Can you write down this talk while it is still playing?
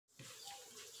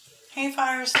Hey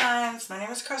fire signs, my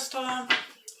name is Crystal. I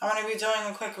want to be doing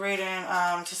a quick reading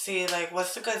to see like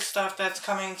what's the good stuff that's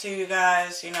coming to you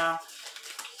guys, you know.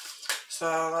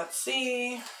 So let's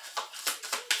see.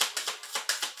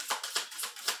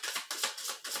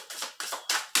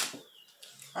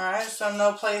 Alright, so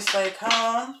no place like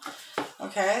home.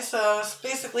 Okay, so it's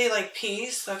basically like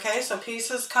peace. Okay, so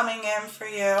peace is coming in for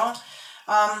you.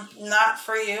 Not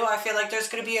for you. I feel like there's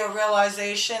going to be a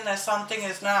realization that something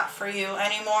is not for you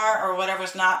anymore, or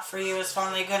whatever's not for you is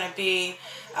finally going to be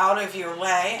out of your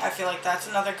way. I feel like that's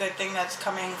another good thing that's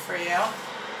coming for you.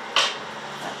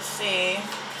 Let's see.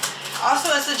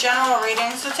 Also, it's a general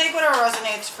reading, so take whatever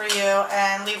resonates for you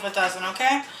and leave what doesn't,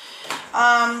 okay?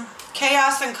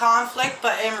 Chaos and conflict,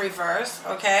 but in reverse,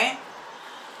 okay?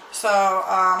 So,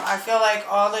 I feel like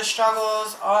all the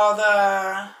struggles, all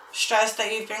the stress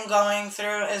that you've been going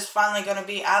through is finally going to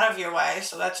be out of your way.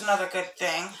 So that's another good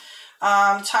thing.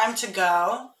 Time to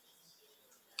go.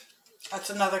 That's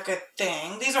another good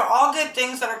thing. These are all good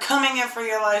things that are coming in for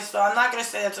your life. So I'm not going to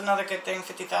say that's another good thing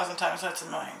 50,000 times. That's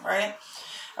annoying, right?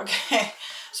 Okay.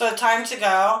 So time to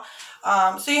go.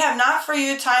 So you have not for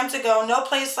you, time to go, no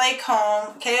place like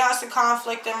home, chaos and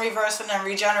conflict in reverse, and then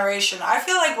regeneration. I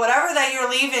feel like whatever that you're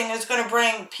leaving is going to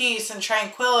bring peace and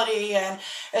tranquility, and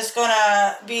it's going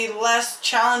to be less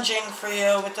challenging for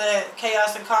you with the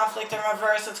chaos and conflict in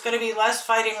reverse. It's going to be less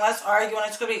fighting, less arguing.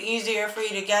 It's going to be easier for you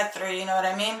to get through, you know what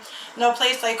I mean? No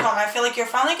place like home. I feel like you're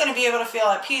finally going to be able to feel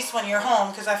at peace when you're home,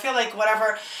 because I feel like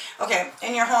whatever, okay,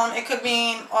 in your home, it could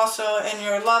mean also in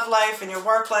your love life, in your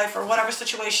work life, or whatever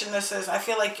situation this is. I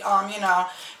feel like, you know,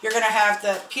 you're going to have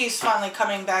the peace finally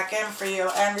coming back in for you.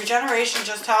 And regeneration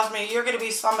just tells me you're going to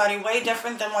be somebody way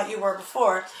different than what you were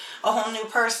before. A whole new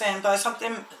person, but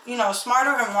something, you know,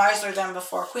 smarter and wiser than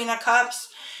before. Queen of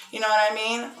Cups, you know what I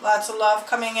mean? Lots of love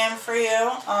coming in for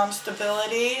you.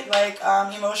 Stability, like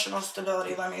emotional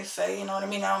stability, let me say. You know what I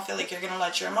mean? I don't feel like you're going to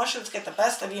let your emotions get the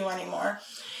best of you anymore.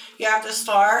 You have the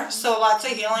Star, so lots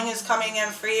of healing is coming in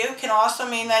for you. Can also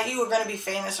mean that you are going to be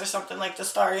famous or something like the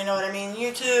Star, you know what I mean?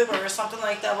 YouTube or something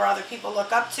like that where other people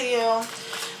look up to you.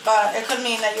 But it could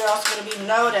mean that you're also going to be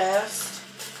noticed.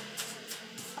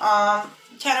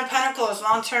 Ten of Pentacles,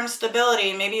 long-term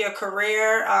stability, maybe a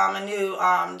career, a new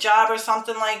job or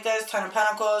something like this. Ten of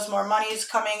Pentacles, more money is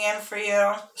coming in for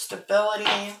you.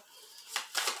 Stability.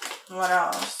 What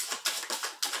else?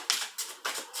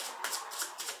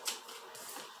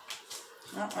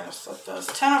 Oh, I just flipped those.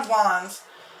 Ten of Wands.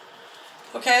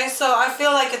 Okay, so I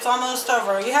feel like it's almost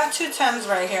over. You have two tens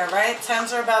right here, right?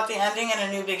 Tens are about the ending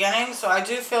and a new beginning. So I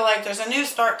do feel like there's a new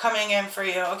start coming in for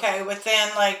you, okay? Within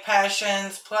like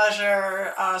passions,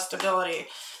 pleasure, stability,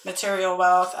 material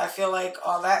wealth. I feel like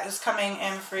all that is coming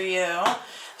in for you.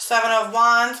 Seven of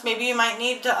Wands. Maybe you might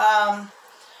need to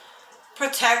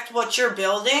protect what you're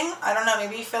building. I don't know,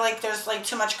 maybe you feel like there's like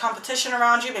too much competition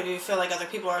around you. Maybe you feel like other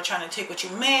people are trying to take what you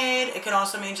made. It can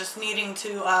also mean just needing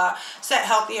to set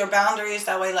healthier boundaries.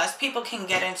 That way less people can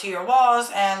get into your walls,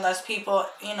 and less people,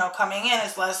 you know, coming in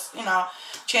is less, you know,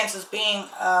 chances of being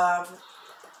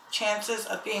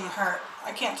hurt.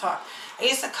 I can't talk.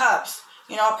 Ace of Cups.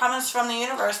 You know, a promise from the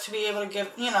universe to be able to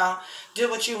give, you know, do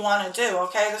what you want to do,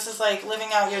 okay? This is like living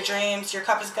out your dreams. Your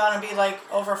cup is going to be like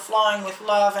overflowing with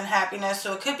love and happiness.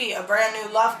 So it could be a brand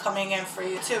new love coming in for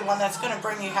you too. One that's going to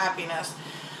bring you happiness.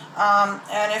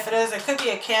 And if it is, it could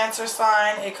be a Cancer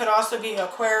sign. It could also be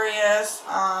Aquarius.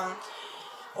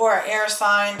 Or an air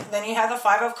sign. Then you have the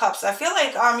Five of Cups. I feel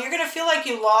like you're going to feel like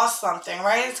you lost something,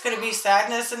 right? It's going to be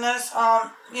sadness in this,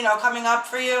 you know, coming up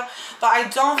for you. But I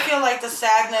don't feel like the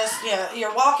sadness, yeah,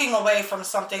 you're walking away from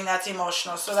something that's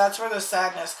emotional. So that's where the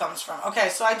sadness comes from. Okay,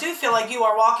 so I do feel like you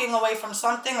are walking away from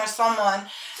something or someone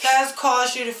that has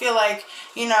caused you to feel like,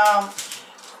 you know,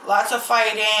 lots of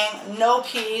fighting, no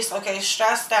peace, okay,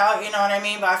 stressed out, you know what I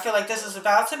mean? But I feel like this is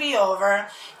about to be over.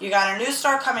 You got a new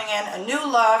start coming in, a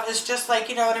new love. It's just like,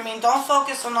 you know what I mean? Don't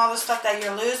focus on all the stuff that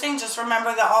you're losing. Just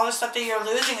remember that all the stuff that you're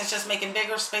losing is just making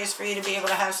bigger space for you to be able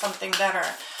to have something better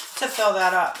to fill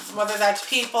that up. Whether that's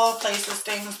people, places,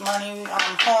 things, money,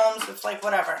 homes, it's like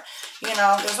whatever. You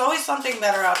know, there's always something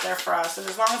better out there for us. And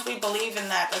as long as we believe in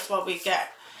that, that's what we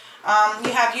get.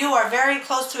 You are very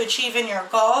close to achieving your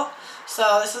goal.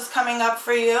 So this is coming up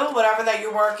for you, whatever that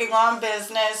you're working on,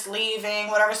 business, leaving,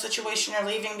 whatever situation you're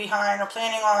leaving behind or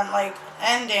planning on like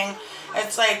ending.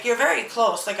 It's like you're very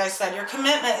close. Like I said, your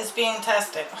commitment is being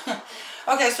tested.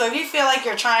 Okay, so if you feel like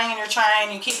you're trying and you're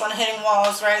trying, you keep on hitting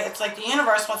walls, right? It's like the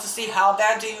universe wants to see how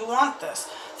bad do you want this.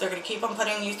 They're going to keep on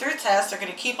putting you through tests. They're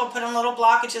going to keep on putting little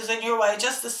blockages in your way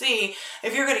just to see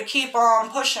if you're going to keep on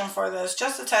pushing for this,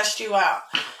 just to test you out.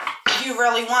 If you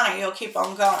really want it, you'll keep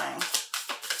on going.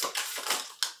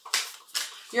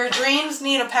 Your dreams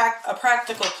need a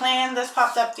practical plan. This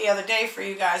popped up the other day for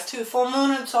you guys too. Full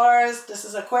moon in Taurus. This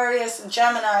is Aquarius and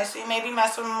Gemini. So you may be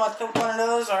messing with one of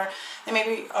those, or they may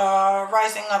be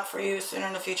rising up for you soon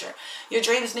in the future. Your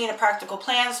dreams need a practical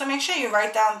plan. So make sure you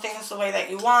write down things the way that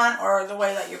you want, or the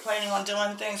way that you're planning on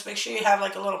doing things. Make sure you have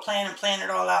like a little plan and plan it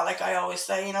all out, like I always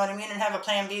say. You know what I mean? And have a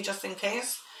plan B just in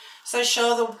case. So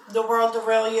show the world the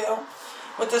real you.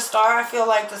 With the star, I feel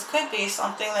like this could be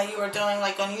something that you are doing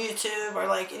like on YouTube, or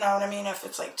like, you know what I mean, if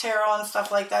it's like tarot and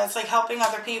stuff like that. It's like helping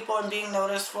other people and being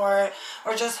noticed for it,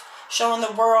 or just showing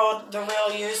the world the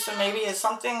real you. So maybe it's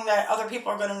something that other people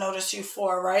are going to notice you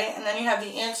for, right? And then you have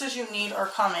the answers you need are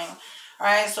coming,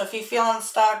 right? So if you're feeling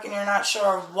stuck and you're not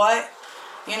sure what,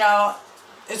 you know,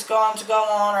 is going to go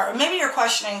on, or maybe you're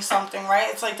questioning something, right?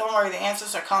 It's like, don't worry, the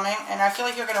answers are coming. And I feel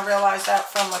like you're going to realize that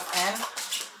from within.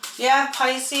 Yeah,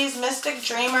 Pisces, mystic,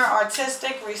 dreamer,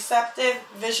 artistic, receptive,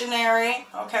 visionary,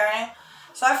 okay?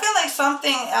 So I feel like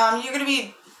something, you're going to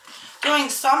be doing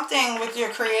something with your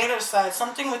creative side,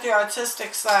 something with your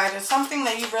artistic side. It's something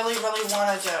that you really, really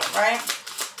want to do, right?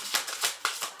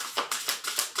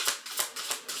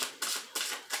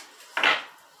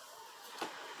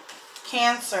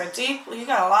 Cancer, you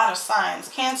got a lot of signs.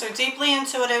 Cancer, deeply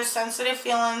intuitive, sensitive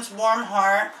feelings, warm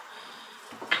heart.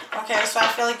 Okay, so I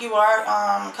feel like you are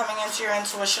coming into your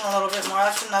intuition a little bit more.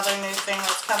 That's another new thing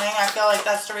that's coming. I feel like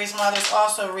that's the reason why there's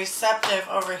also receptive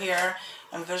over here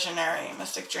and visionary,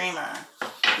 mystic, dreamer.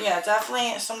 Yeah,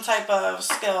 definitely some type of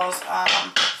skills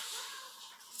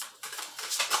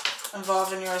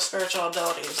involved in your spiritual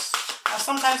abilities.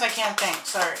 Sometimes I can't think,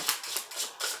 sorry.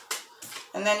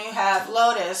 And then you have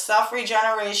Lotus,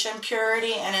 self-regeneration,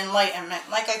 purity, and enlightenment,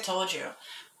 like I told you.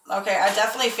 Okay, I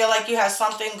definitely feel like you have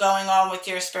something going on with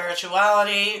your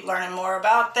spirituality, learning more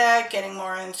about that, getting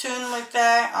more in tune with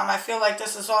that. I feel like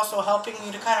this is also helping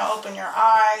you to kind of open your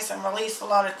eyes and release a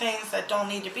lot of things that don't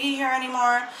need to be here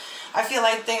anymore. I feel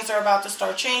like things are about to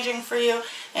start changing for you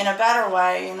in a better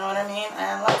way, you know what I mean?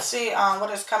 And let's see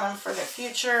what is coming for the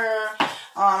future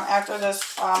after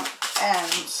this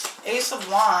ends. Ace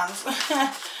of Wands.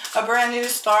 A brand new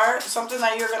start, something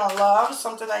that you're going to love,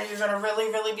 something that you're going to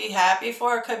really, really be happy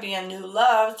for. It could be a new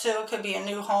love, too. It could be a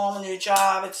new home, a new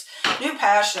job. It's new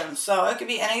passion. So it could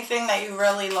be anything that you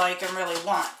really like and really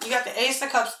want. You got the Ace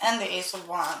of Cups and the Ace of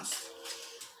Wands.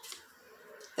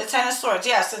 The Ten of Swords,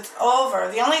 yes, it's over.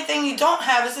 The only thing you don't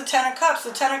have is the Ten of Cups.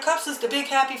 The Ten of Cups is the big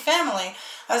happy family.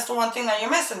 That's the one thing that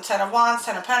you're missing. Ten of Wands,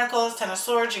 Ten of Pentacles, Ten of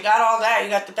Swords. You got all that. You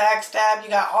got the backstab. You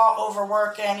got all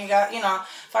overworking. You got, you know,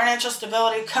 financial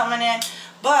stability coming in.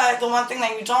 But the one thing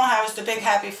that you don't have is the big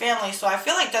happy family. So I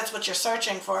feel like that's what you're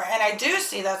searching for. And I do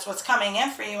see that's what's coming in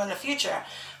for you in the future.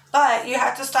 But you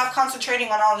have to stop concentrating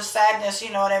on all the sadness, you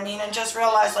know what I mean, and just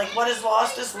realize, like, what is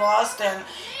lost, and,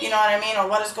 you know what I mean, or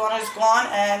what is gone,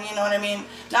 and, you know what I mean.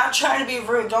 Not trying to be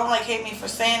rude, don't, like, hate me for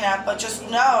saying that, but just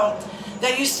know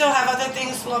that you still have other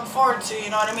things to look forward to, you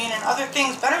know what I mean, and other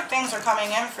things, better things are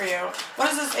coming in for you.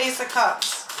 What is this Ace of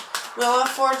Cups? Wheel of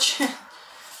Fortune.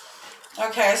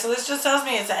 Okay, so this just tells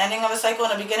me it's the ending of a cycle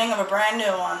and the beginning of a brand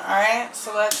new one, alright?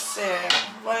 So let's see.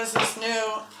 What is this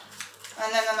new?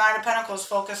 And then the Nine of Pentacles,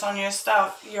 focus on your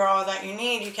stuff. You're all that you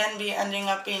need. You can be ending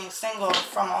up being single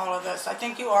from all of this. I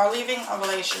think you are leaving a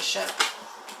relationship.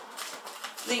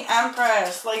 The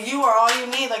Empress, like, you are all you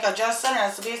need. Like I just said,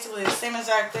 it's basically the same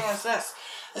exact thing as this.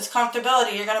 It's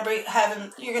comfortability. You're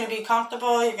gonna be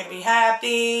comfortable. You're gonna be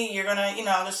happy. You're gonna, you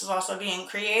know, this is also being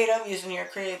creative, using your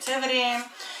creativity.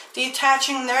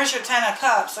 Detaching, there's your Ten of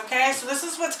Cups, okay? So this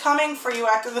is what's coming for you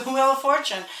after the Wheel of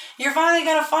Fortune. You're finally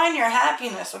going to find your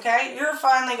happiness, okay? You're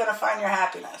finally going to find your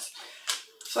happiness.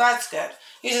 So that's good.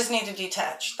 You just need to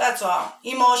detach. That's all.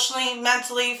 Emotionally,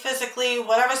 mentally, physically,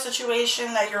 whatever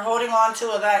situation that you're holding on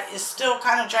to or that is still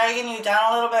kind of dragging you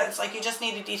down a little bit, it's like you just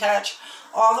need to detach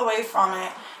all the way from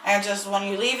it. And just when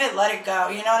you leave it, let it go.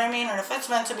 You know what I mean? And if it's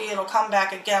meant to be, it'll come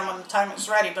back again when the time is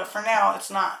ready. But for now,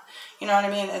 it's not. You know what I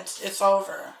mean? It's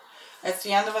over. It's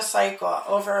the end of a cycle.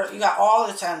 Over. You got all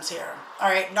the tens here. All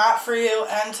right. Not for you.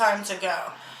 And time to go.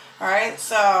 All right.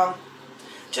 So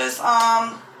just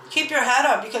keep your head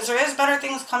up because there is better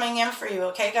things coming in for you.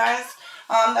 Okay, guys.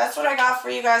 That's what I got for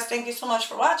you guys. Thank you so much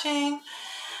for watching.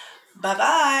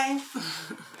 Bye-bye.